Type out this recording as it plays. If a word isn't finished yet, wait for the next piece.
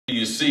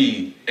you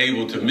see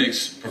able to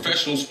mix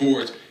professional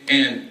sports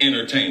and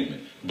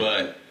entertainment.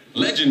 But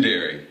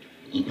legendary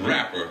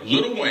rapper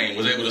Lil Wayne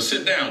was able to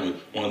sit down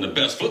with one of the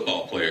best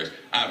football players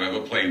I've ever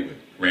played with,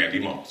 Randy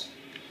Moss.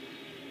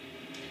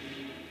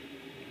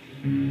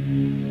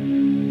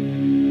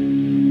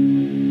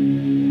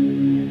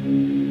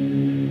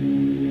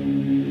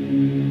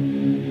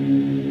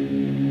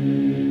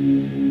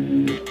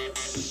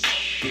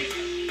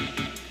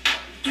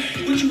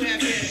 What you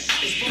have here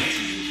is brought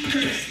to you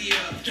courtesy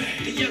of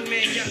the young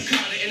man, Young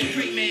Carter, and the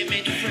great man,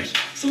 Manny Fresh.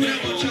 So what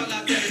I want y'all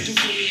out there to do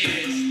for me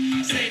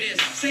is say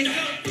this, say the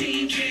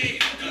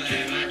DJ,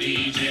 my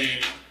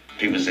DJ.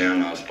 People say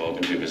I'm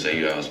outspoken, people say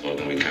you're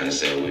outspoken, we kind of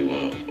say what we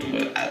want,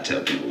 but I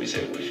tell people we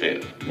say what we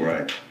feel.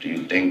 Right. Do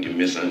you think you're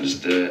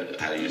misunderstood?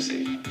 How do you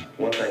see it?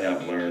 One thing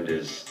I've learned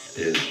is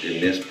in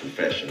this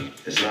profession,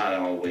 it's not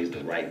always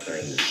the right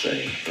thing to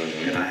say.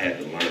 And I had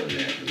to learn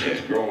that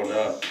because growing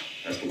up,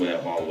 that's the way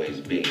I've always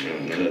been.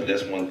 Because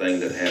that's one thing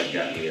that has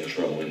gotten me in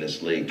trouble in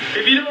this league.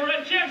 If you don't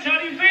write checks, how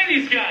do you pay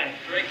these guys?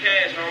 Great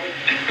cash, homie.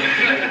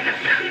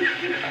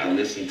 I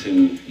listen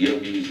to your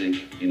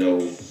music, you know,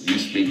 you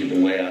speak it the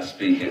way I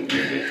speak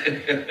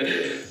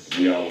it.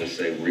 We always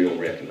say real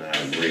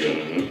recognize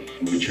real.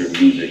 With your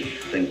music,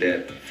 I think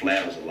that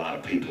flatters a lot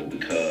of people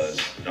because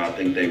I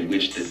think they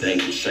wish that they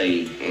could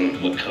say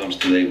what comes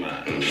to their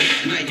mind.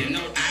 Now you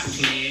know I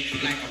play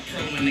like a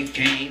pro in the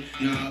game.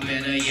 No,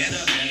 better yet,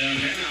 better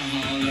than a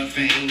Hall of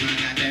Fame. I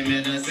got that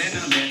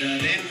medicine, I'm better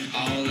than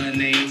all the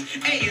names.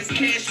 Hey, it's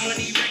Cash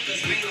Money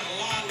Records, man, a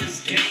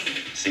lawless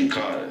game. See,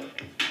 Carter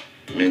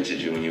mentored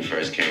you when you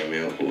first came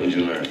in. What would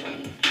you learn from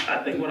him?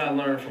 I think what I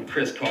learned from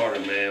Chris Carter,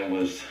 man,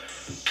 was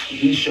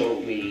he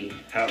showed me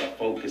how to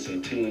focus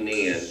and tune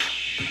in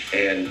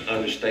and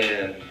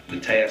understand the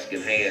task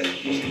at hand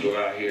was to go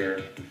out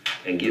here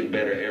and get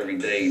better every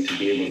day to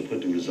be able to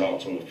put the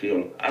results on the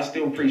field. I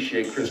still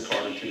appreciate Chris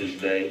Carter to this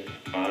day.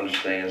 I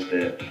understand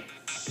that,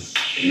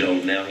 you know,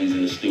 now he's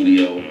in the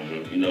studio,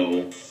 you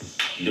know,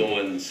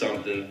 doing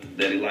something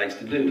that he likes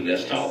to do.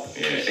 That's talk.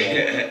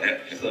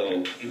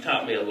 So he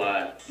taught me a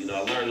lot. You know,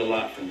 I learned a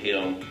lot from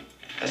him.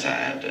 That's how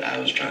I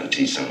was trying to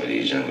teach some of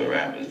these younger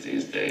rappers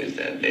these days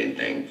that they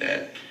think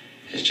that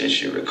it's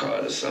just you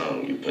record a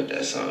song, you put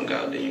that song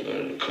out, then you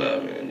go to the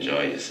club and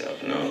enjoy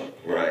yourself. No.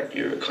 Right.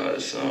 You record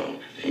a song,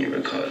 then you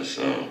record a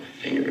song,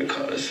 then you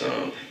record a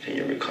song, then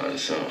you record a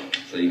song.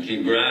 So you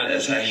keep grinding.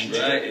 That's how you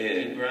do right.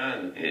 it. Keep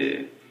grinding.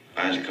 Yeah.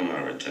 Why'd you come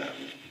out of retirement?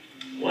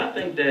 Well, I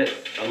think that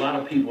a lot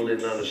of people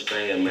didn't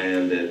understand,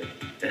 man, that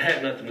it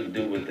had nothing to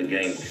do with the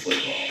game of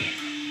football.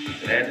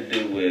 It had to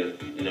do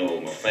with, you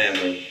know, my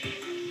family,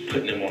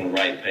 putting them on the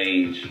right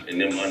page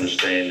and them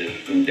understanding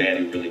who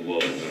Daddy really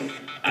was.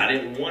 I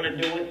didn't want to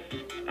do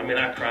it. I mean,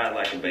 I cried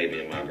like a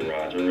baby in my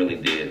garage. I really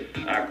did.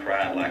 I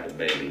cried like a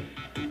baby.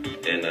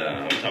 And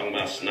I'm talking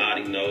about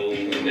snotty nose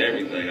and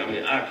everything. I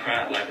mean, I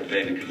cried like a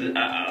baby because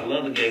I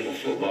love the game of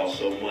football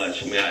so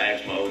much. I mean, I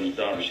asked my oldest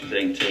daughter, she's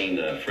 18,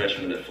 a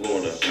freshman at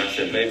Florida, and I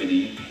said,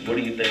 baby, what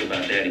do you think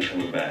about Daddy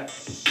coming back?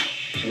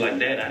 She's like,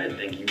 Dad, I didn't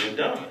think you were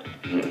done.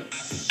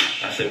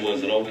 I said,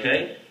 was it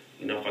okay?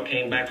 You know, if I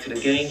came back to the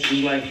game,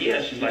 she's like,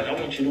 yeah. She's like, I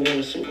want you to win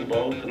the Super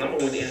Bowl because I'm going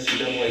to win the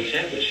NCAA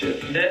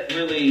championship. That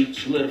really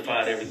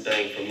solidified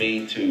everything for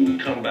me to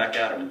come back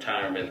out of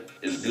retirement.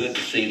 It's good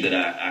to see that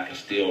I can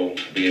still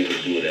be able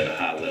to do it at a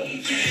high level.